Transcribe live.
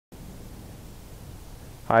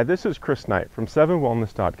Hi, this is Chris Knight from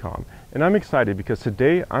 7wellness.com, and I'm excited because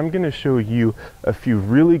today I'm going to show you a few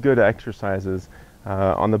really good exercises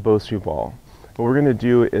on the Bosu ball. What we're going to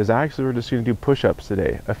do is we're just going to do push-ups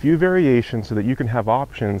today, a few variations so that you can have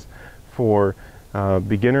options for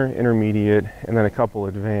beginner, intermediate, and then a couple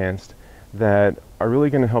advanced that are really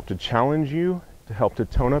going to help to challenge you, to help to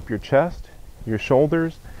tone up your chest, your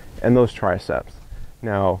shoulders, and those triceps.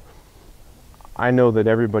 Now, I know that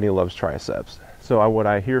everybody loves triceps. So what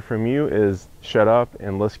I hear from you is shut up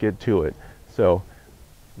and let's get to it. So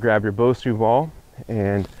grab your Bosu ball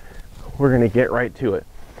and we're going to get right to it.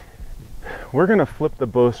 We're going to flip the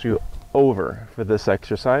Bosu over for this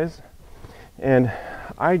exercise. And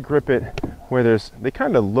I grip it where they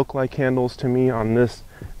kind of look like handles to me on this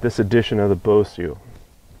edition of the Bosu.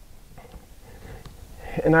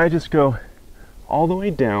 And I just go all the way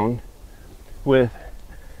down with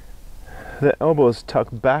the elbows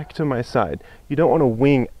tucked back to my side. You don't want to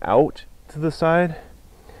wing out to the side,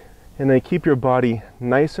 and then keep your body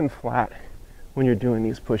nice and flat when you're doing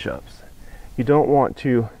these push-ups. You don't want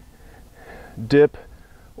to dip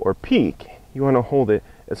or peak. You want to hold it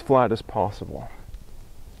as flat as possible.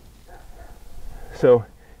 So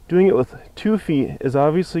doing it with 2 feet is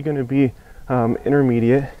obviously going to be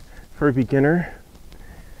intermediate. For a beginner,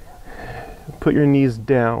 put your knees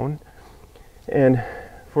down, and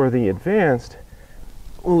for the advanced,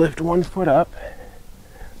 we'll lift 1 foot up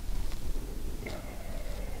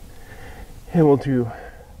and we'll do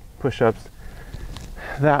push-ups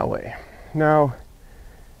that way. Now,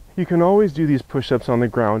 you can always do these push-ups on the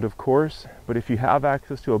ground, of course, but if you have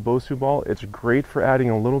access to a Bosu ball, it's great for adding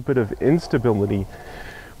a little bit of instability,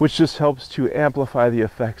 which just helps to amplify the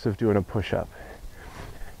effects of doing a push-up.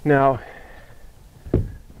 Now,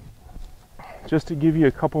 just to give you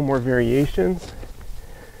a couple more variations,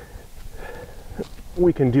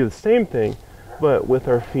 we can do the same thing, but with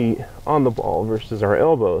our feet on the ball versus our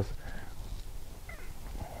elbows.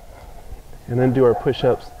 And then do our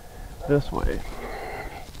push-ups this way.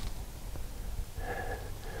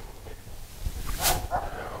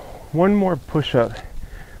 One more push-up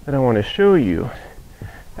that I want to show you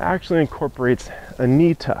actually incorporates a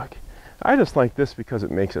knee tuck. I just like this because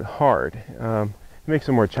it makes it hard. It makes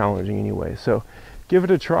it more challenging anyway. So give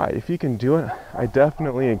it a try. If you can do it, I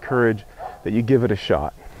definitely encourage that you give it a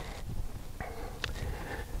shot.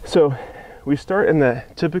 So we start in the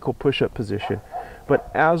typical push-up position, but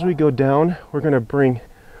as we go down, we're going to bring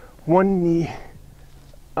one knee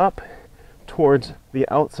up towards the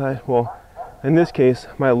outside. Well, in this case,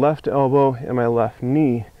 my left elbow and my left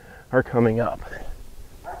knee are coming up.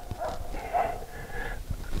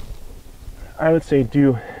 I would say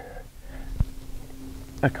do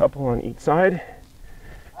a couple on each side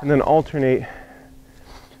and then alternate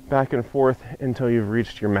back and forth until you've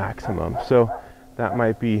reached your maximum. So that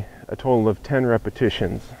might be a total of 10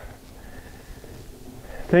 repetitions.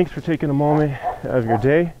 Thanks for taking a moment of your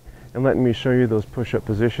day and letting me show you those push-up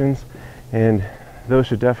positions, and those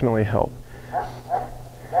should definitely help.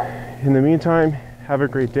 In the meantime, have a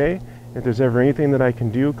great day. If there's ever anything that I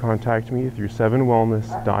can do, contact me through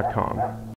 7wellness.com.